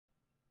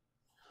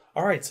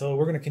All right, so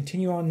we're going to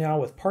continue on now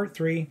with part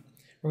 3.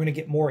 We're going to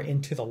get more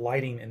into the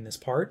lighting in this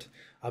part.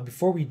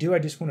 Before we do, I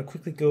just want to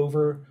quickly go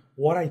over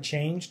what I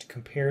changed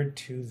compared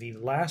to the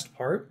last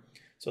part.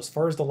 So as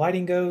far as the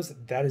lighting goes,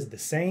 that is the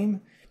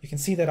same. You can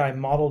see that I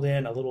modeled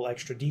in a little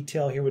extra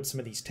detail here with some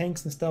of these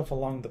tanks and stuff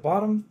along the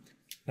bottom.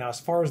 Now as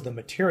far as the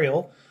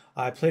material,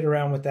 I played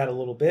around with that a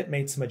little bit,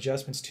 made some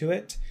adjustments to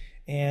it.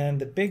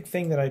 And the big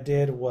thing that I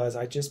did was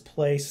I just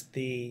placed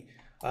the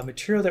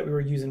material that we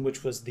were using,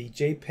 which was the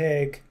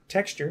JPEG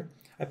texture.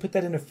 I put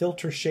that in a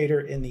filter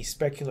shader in the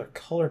specular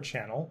color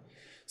channel.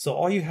 So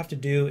all you have to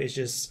do is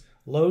just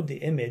load the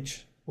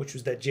image, which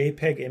was that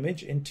JPEG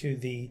image, into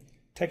the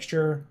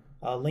texture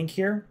link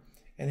here.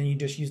 And then you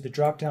just use the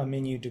drop down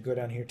menu to go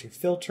down here to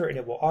filter, and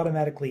it will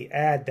automatically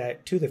add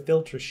that to the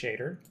filter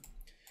shader.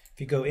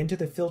 If you go into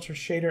the filter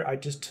shader, I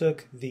just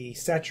took the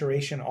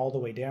saturation all the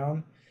way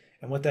down.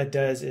 And what that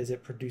does is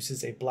it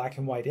produces a black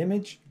and white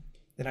image.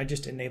 Then I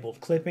just enabled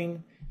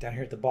clipping down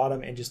here at the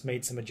bottom and just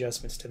made some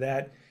adjustments to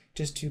that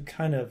just to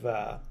kind of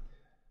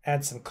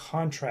add some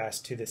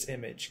contrast to this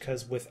image,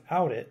 because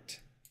without it,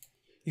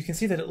 you can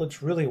see that it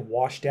looks really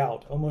washed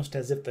out, almost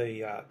as if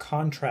the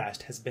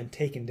contrast has been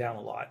taken down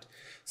a lot.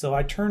 So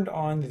I turned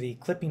on the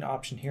clipping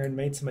option here and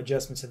made some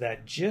adjustments to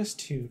that just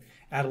to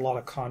add a lot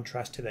of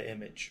contrast to the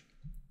image.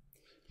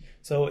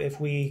 So if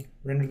we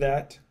render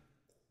that,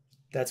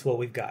 that's what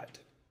we've got.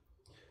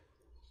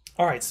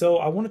 Alright, so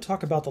I want to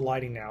talk about the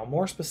lighting now,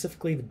 more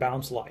specifically the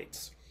bounce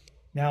lights.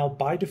 Now,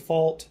 by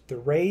default, the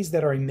rays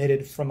that are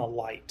emitted from a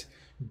light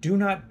do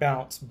not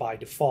bounce by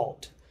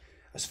default.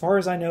 As far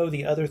as I know,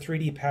 the other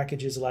 3D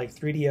packages like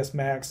 3ds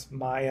Max,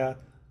 Maya,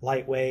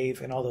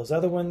 Lightwave, and all those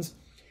other ones,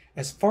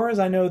 as far as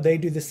I know, they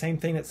do the same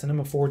thing that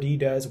Cinema 4D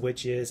does,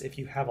 which is if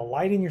you have a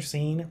light in your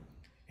scene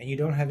and you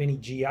don't have any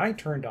GI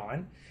turned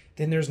on,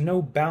 then there's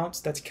no bounce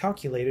that's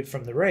calculated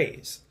from the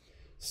rays.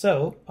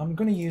 So I'm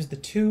going to use the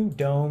two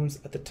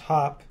domes at the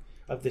top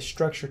of this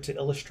structure to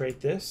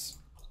illustrate this.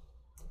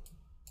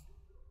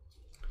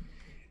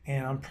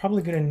 And I'm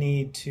probably going to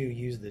need to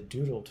use the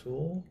doodle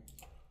tool.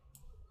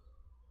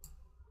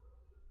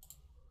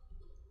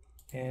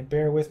 And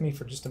bear with me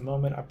for just a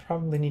moment. I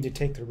probably need to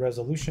take the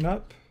resolution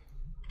up.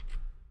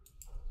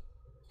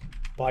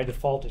 By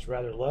default, it's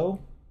rather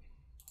low.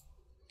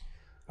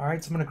 All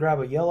right, so I'm going to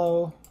grab a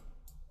yellow.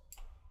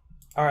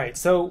 All right,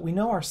 so we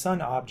know our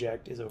sun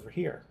object is over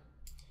here,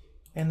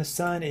 and the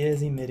sun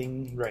is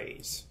emitting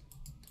rays.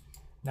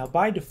 Now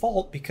by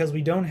default, because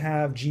we don't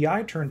have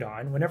GI turned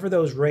on, whenever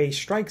those rays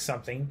strike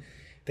something,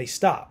 they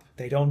stop,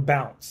 they don't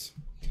bounce.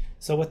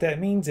 So what that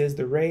means is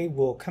the ray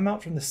will come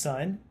out from the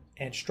sun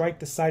and strike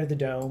the side of the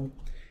dome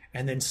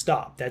and then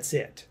stop. That's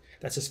it.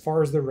 That's as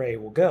far as the ray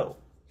will go.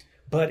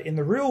 But in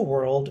the real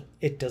world,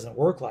 it doesn't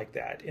work like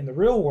that. In the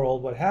real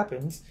world, what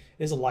happens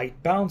is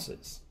light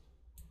bounces.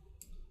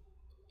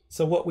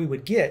 So what we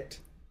would get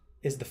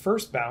is the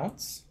first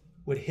bounce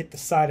would hit the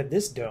side of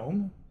this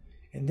dome,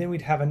 and then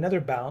we'd have another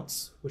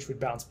bounce, which would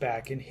bounce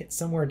back and hit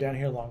somewhere down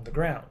here along the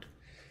ground.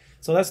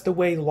 So that's the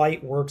way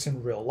light works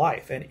in real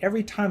life. And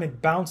every time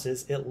it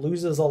bounces, it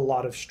loses a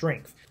lot of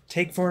strength.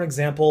 Take, for an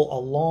example, a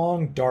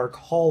long, dark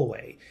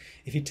hallway.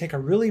 If you take a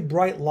really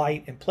bright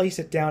light and place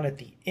it down at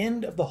the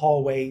end of the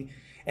hallway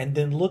and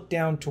then look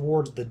down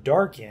towards the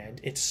dark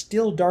end, it's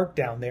still dark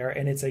down there,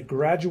 and it's a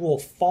gradual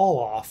fall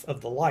off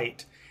of the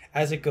light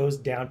as it goes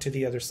down to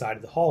the other side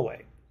of the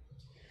hallway.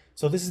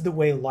 So this is the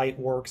way light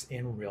works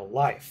in real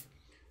life.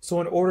 So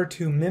in order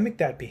to mimic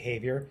that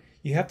behavior,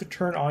 you have to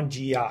turn on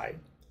GI.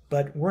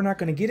 But we're not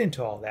going to get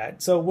into all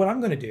that. So what I'm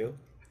going to do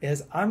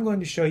is I'm going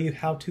to show you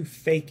how to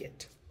fake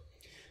it.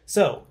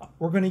 So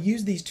we're going to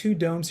use these two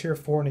domes here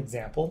for an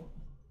example.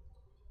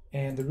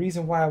 And the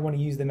reason why I want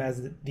to use them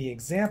as the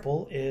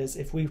example is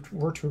if we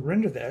were to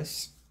render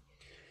this,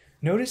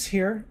 notice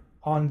here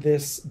on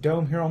this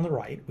dome here on the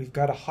right, we've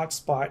got a hot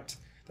spot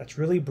that's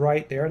really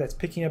bright there that's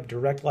picking up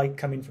direct light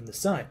coming from the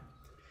sun.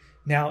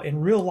 Now in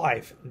real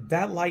life,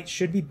 that light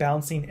should be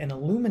bouncing and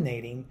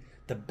illuminating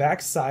the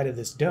back side of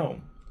this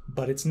dome,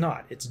 but it's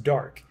not. It's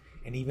dark.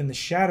 And even the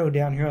shadow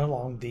down here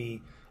along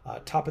the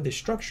top of this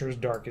structure is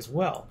dark as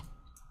well.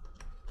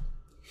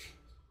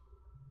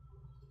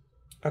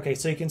 Okay,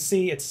 so you can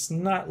see it's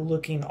not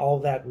looking all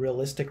that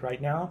realistic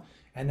right now,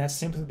 and that's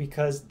simply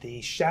because the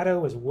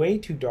shadow is way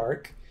too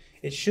dark.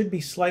 It should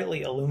be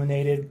slightly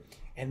illuminated,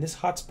 and this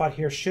hotspot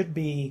here should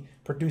be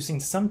producing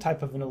some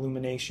type of an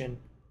illumination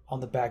on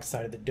the back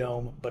side of the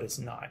dome, but it's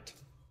not.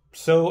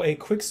 So a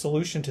quick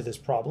solution to this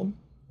problem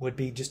would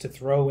be just to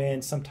throw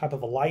in some type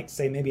of a light,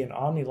 say maybe an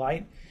Omni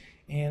light,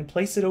 and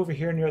place it over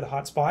here near the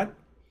hotspot.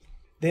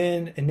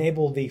 Then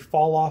enable the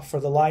fall off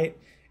for the light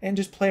and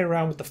just play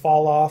around with the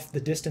fall off, the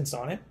distance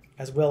on it,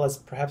 as well as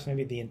perhaps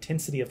maybe the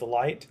intensity of the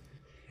light.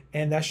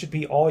 And that should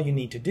be all you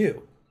need to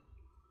do.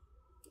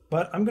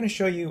 But I'm going to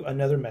show you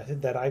another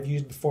method that I've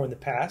used before in the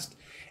past,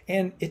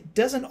 and it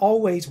doesn't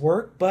always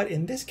work, but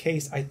in this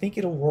case I think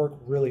it'll work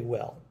really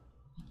well.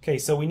 Okay,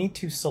 so we need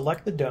to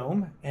select the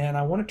dome, and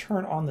I want to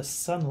turn on the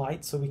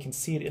sunlight so we can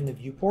see it in the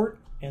viewport.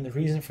 And the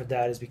reason for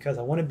that is because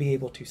I want to be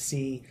able to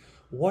see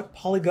what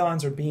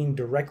polygons are being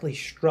directly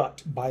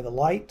struck by the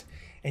light,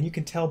 and you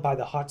can tell by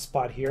the hot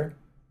spot here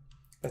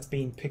that's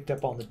being picked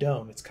up on the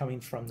dome. It's coming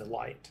from the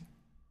light.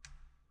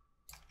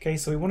 Okay,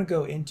 so we want to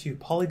go into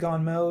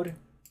polygon mode.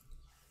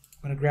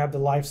 I'm going to grab the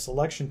live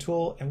selection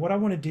tool, and what I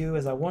want to do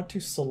is I want to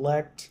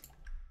select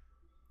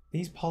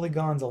these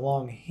polygons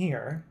along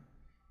here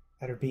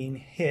that are being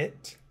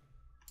hit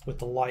with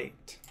the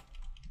light.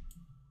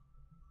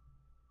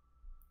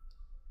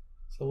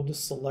 So we'll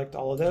just select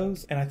all of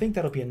those, and I think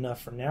that'll be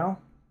enough for now.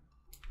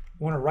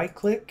 We want to right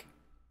click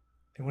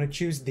and we want to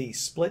choose the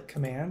split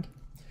command.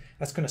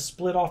 That's going to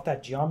split off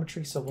that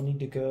geometry, so we'll need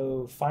to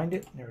go find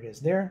it. There it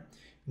is there.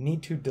 We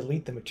need to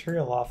delete the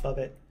material off of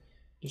it.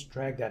 Just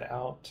drag that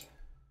out.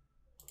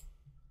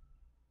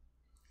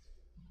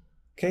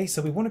 Okay,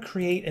 so we want to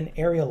create an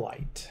area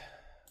light.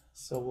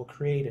 So we'll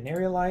create an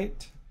area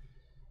light.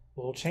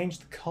 We'll change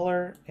the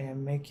color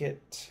and make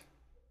it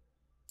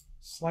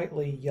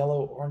slightly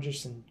yellow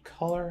orangish in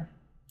color.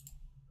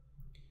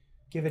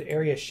 Give it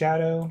area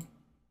shadow.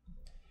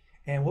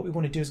 And what we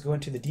want to do is go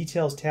into the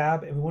details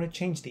tab, and we want to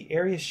change the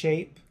area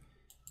shape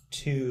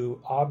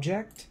to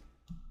object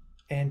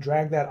and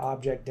drag that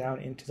object down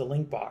into the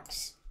link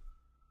box.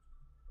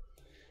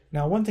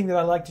 Now, one thing that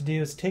I like to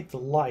do is take the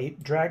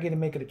light, drag it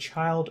and make it a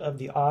child of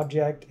the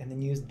object, and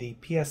then use the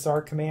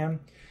PSR command.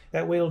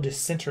 That way it'll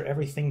just center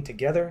everything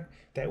together.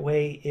 That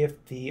way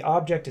if the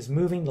object is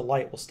moving, the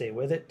light will stay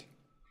with it.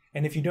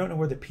 And if you don't know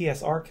where the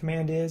PSR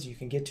command is, you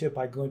can get to it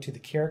by going to the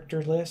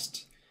character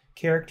list,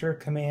 character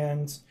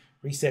commands,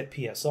 reset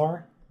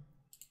PSR.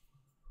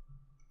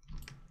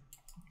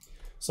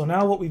 So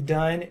now what we've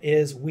done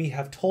is we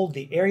have told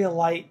the area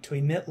light to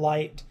emit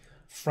light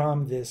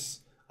from this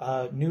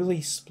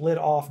newly split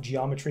off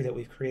geometry that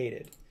we've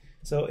created.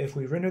 So if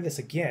we render this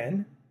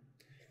again,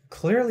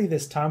 clearly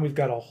this time we've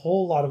got a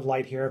whole lot of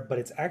light here, but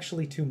it's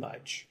actually too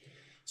much.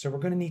 So we're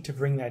going to need to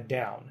bring that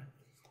down.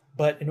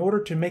 But in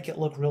order to make it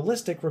look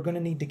realistic, we're going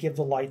to need to give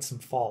the light some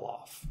fall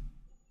off.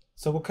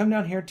 So we'll come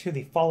down here to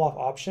the fall off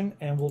option,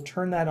 and we'll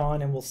turn that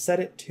on, and we'll set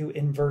it to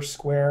inverse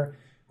square,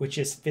 which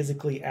is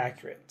physically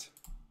accurate.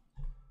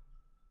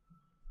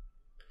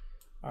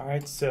 All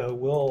right, so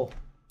we'll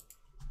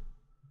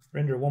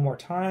render one more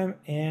time,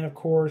 and of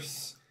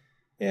course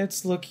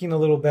it's looking a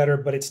little better,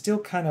 but it's still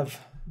kind of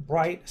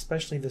bright,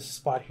 especially this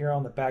spot here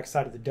on the back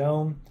side of the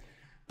dome.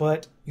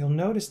 But you'll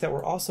notice that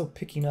we're also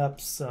picking up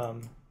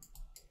some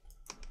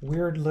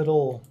weird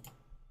little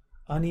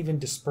uneven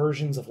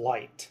dispersions of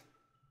light.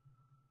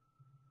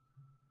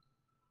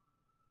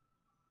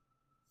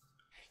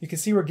 You can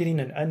see we're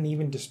getting an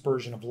uneven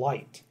dispersion of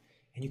light,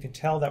 and you can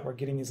tell that we're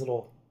getting these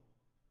little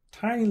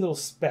tiny little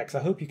specks.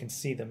 I hope you can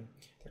see them.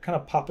 They're kind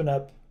of popping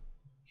up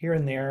here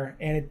and there,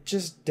 and it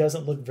just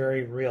doesn't look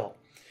very real.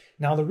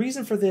 Now the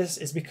reason for this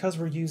is because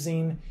we're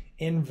using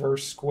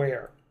inverse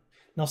square.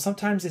 Now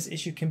sometimes this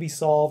issue can be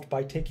solved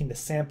by taking the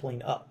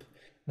sampling up.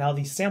 Now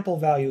the sample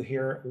value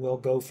here will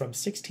go from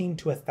 16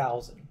 to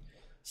 1000.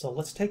 So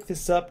let's take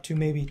this up to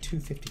maybe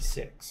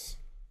 256.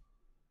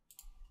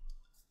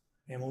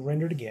 And we'll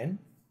render it again.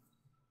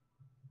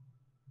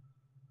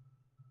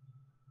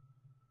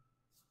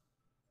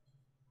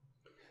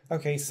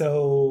 Okay,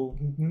 so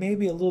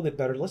maybe a little bit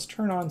better. Let's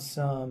turn on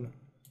some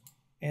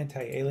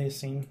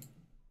anti-aliasing.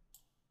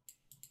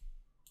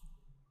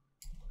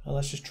 Well,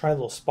 let's just try a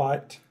little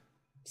spot,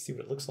 see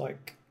what it looks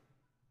like.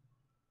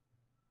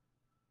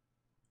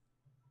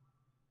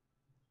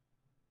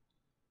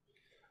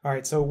 All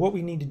right, so what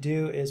we need to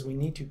do is we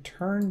need to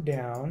turn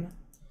down,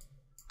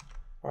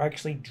 or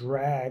actually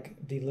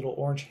drag the little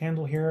orange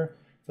handle here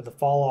for the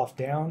fall off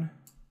down.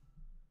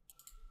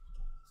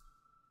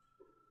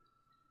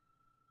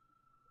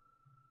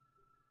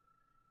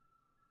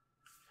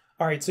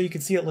 All right, so you can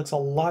see it looks a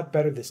lot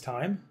better this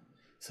time.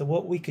 So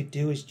what we could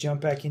do is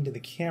jump back into the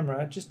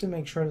camera just to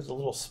make sure that the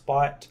little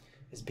spot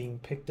is being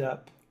picked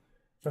up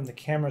from the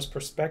camera's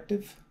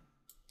perspective.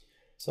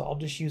 So I'll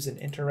just use an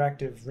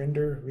interactive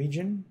render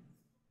region.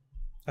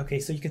 Okay,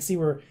 so you can see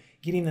we're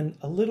getting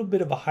a little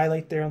bit of a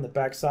highlight there on the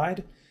back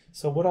side.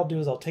 So what I'll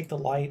do is I'll take the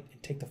light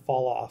and take the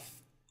fall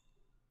off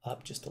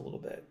up just a little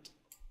bit.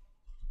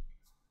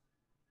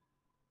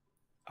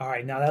 All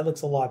right, now that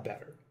looks a lot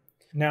better.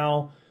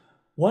 Now,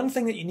 one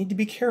thing that you need to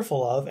be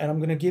careful of, and I'm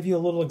going to give you a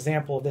little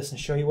example of this and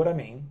show you what I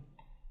mean.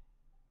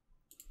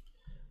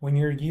 When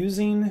you're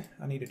using,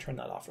 I need to turn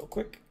that off real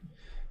quick.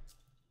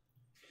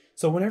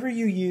 So whenever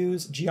you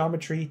use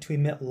geometry to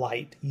emit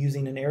light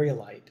using an area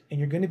light, and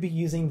you're going to be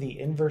using the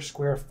inverse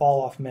square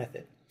fall off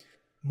method,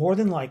 more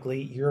than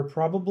likely you're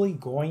probably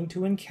going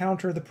to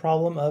encounter the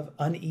problem of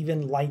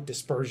uneven light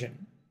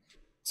dispersion.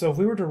 So if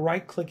we were to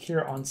right click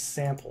here on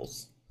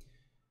samples,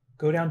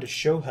 go down to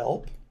show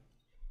help,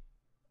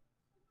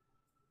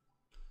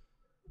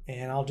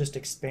 and I'll just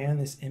expand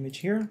this image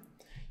here.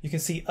 You can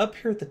see up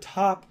here at the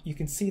top, you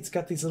can see it's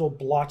got these little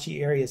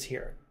blotchy areas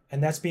here,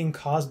 and that's being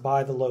caused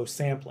by the low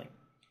sampling.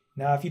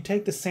 Now, if you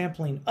take the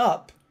sampling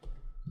up,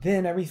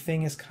 then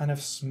everything is kind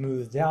of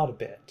smoothed out a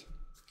bit.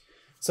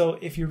 So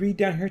if you read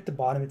down here at the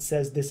bottom, it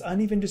says this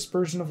uneven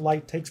dispersion of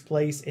light takes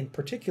place in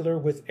particular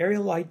with area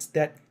lights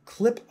that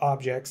clip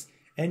objects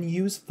and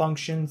use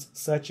functions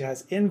such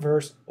as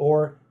inverse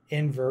or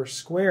inverse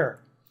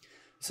square.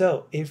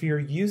 So if you're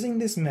using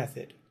this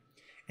method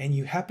and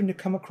you happen to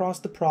come across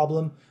the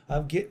problem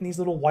of getting these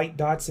little white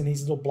dots in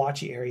these little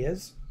blotchy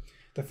areas,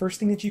 the first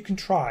thing that you can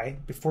try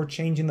before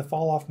changing the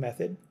fall off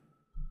method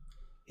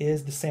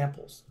is the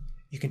samples.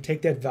 You can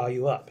take that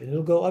value up and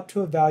it'll go up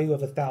to a value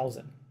of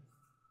 1,000.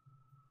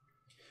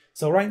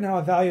 So right now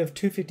a value of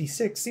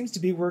 256 seems to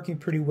be working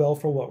pretty well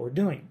for what we're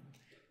doing.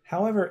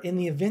 However, in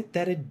the event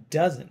that it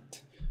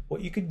doesn't,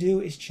 what you could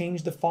do is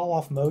change the fall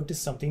off mode to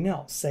something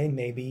else, say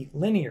maybe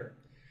linear.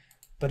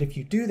 But if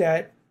you do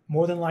that,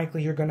 more than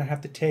likely you're going to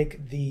have to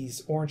take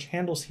these orange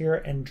handles here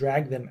and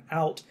drag them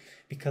out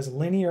because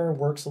linear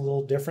works a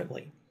little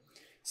differently.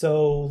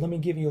 So let me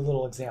give you a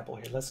little example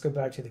here. Let's go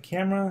back to the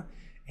camera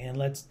and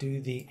let's do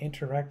the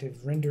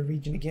interactive render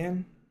region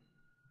again.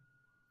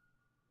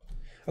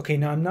 Okay,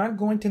 now I'm not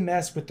going to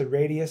mess with the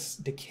radius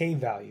decay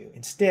value.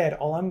 Instead,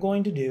 all I'm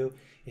going to do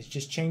is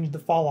just change the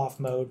fall off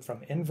mode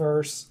from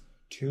inverse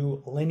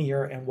to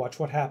linear and watch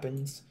what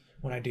happens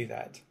when I do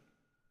that.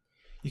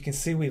 You can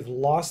see we've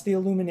lost the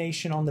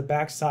illumination on the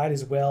back side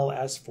as well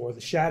as for the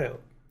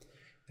shadow.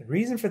 The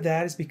reason for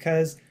that is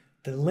because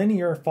the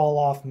linear fall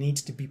off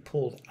needs to be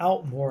pulled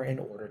out more in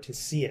order to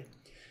see it.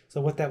 So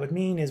what that would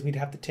mean is we'd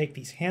have to take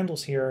these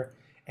handles here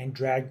and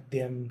drag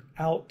them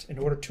out in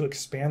order to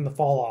expand the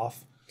fall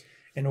off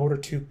in order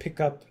to pick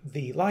up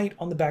the light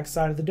on the back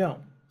side of the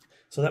dome.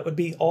 So that would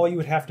be all you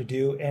would have to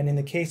do. And in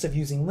the case of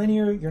using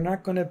linear, you're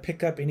not going to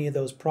pick up any of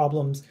those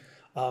problems,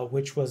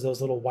 which was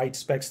those little white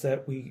specks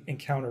that we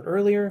encountered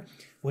earlier,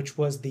 which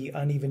was the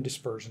uneven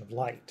dispersion of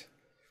light.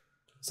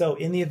 So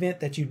in the event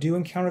that you do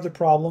encounter the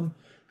problem,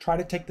 try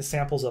to take the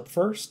samples up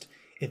first.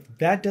 If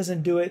that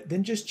doesn't do it,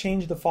 then just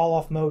change the fall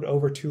off mode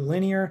over to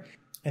linear,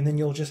 and then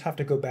you'll just have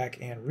to go back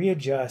and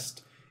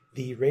readjust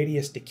the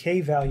radius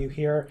decay value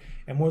here,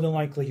 and more than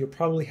likely you'll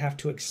probably have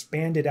to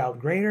expand it out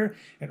greater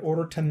in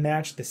order to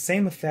match the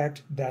same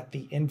effect that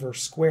the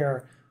inverse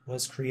square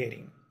was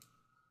creating.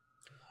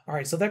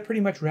 Alright, so that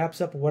pretty much wraps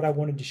up what I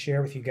wanted to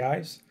share with you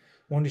guys.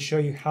 I wanted to show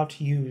you how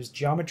to use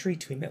geometry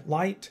to emit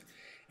light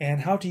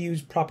and how to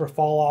use proper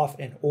fall off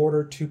in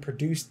order to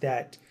produce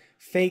that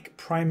fake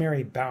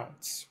primary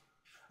bounce.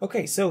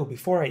 Okay, so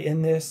before I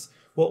end this,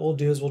 what we'll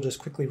do is we'll just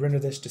quickly render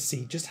this to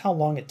see just how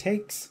long it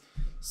takes.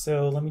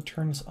 So let me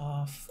turn this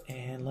off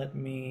and let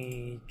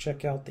me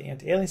check out the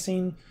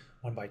anti-aliasing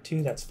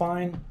 1x2, that's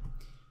fine.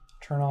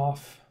 Turn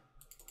off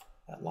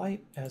that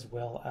light as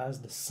well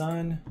as the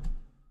sun.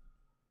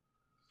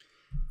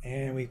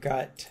 And we've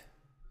got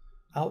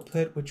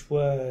output, which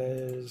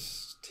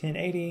was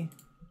 1080.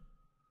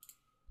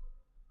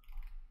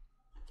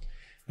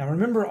 Now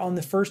remember on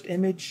the first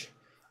image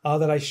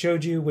that I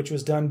showed you, which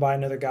was done by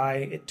another guy,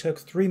 it took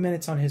 3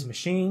 minutes on his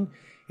machine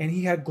and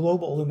he had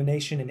global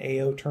illumination and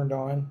AO turned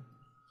on.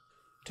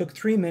 Took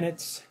 3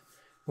 minutes,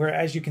 where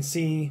as you can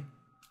see,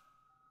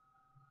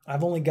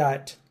 I've only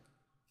got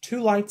 2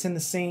 lights in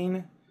the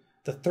scene.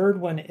 The third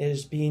one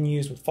is being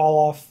used with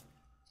fall off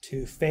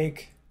to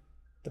fake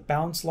the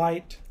bounce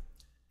light,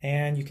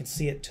 and you can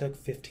see it took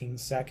 15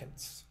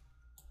 seconds.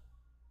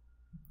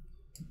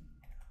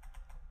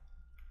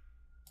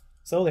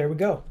 So there we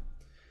go.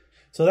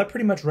 So that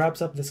pretty much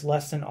wraps up this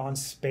lesson on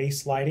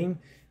space lighting.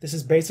 This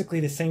is basically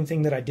the same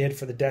thing that I did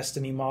for the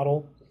Destiny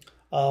model.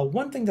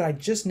 One thing that I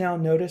just now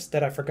noticed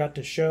that I forgot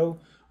to show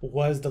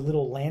was the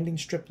little landing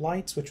strip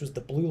lights, which was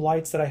the blue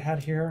lights that I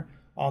had here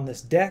on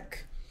this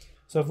deck.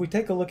 So if we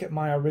take a look at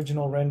my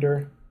original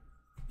render,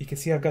 you can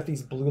see I've got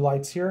these blue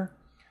lights here,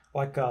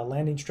 like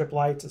landing strip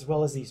lights, as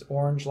well as these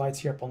orange lights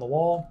here up on the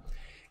wall.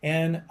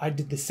 And I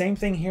did the same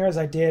thing here as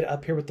I did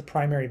up here with the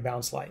primary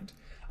bounce light.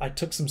 I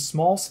took some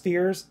small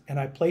spheres and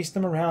I placed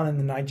them around, and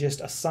then I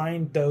just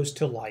assigned those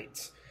to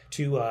lights,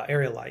 to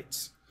area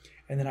lights.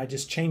 And then I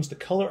just changed the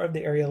color of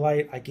the area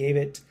light. I gave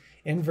it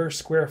inverse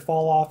square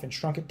fall off and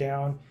shrunk it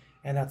down,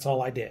 and that's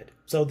all I did.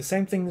 So the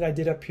same thing that I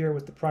did up here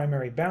with the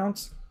primary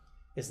bounce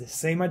is the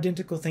same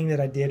identical thing that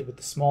I did with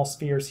the small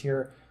spheres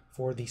here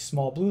for the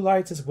small blue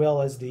lights, as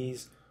well as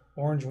these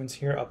orange ones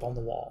here up on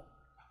the wall.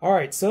 All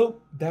right,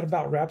 so that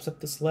about wraps up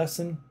this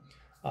lesson.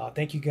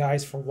 Thank you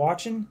guys for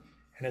watching,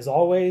 and as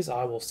always,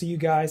 I will see you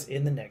guys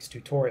in the next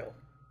tutorial.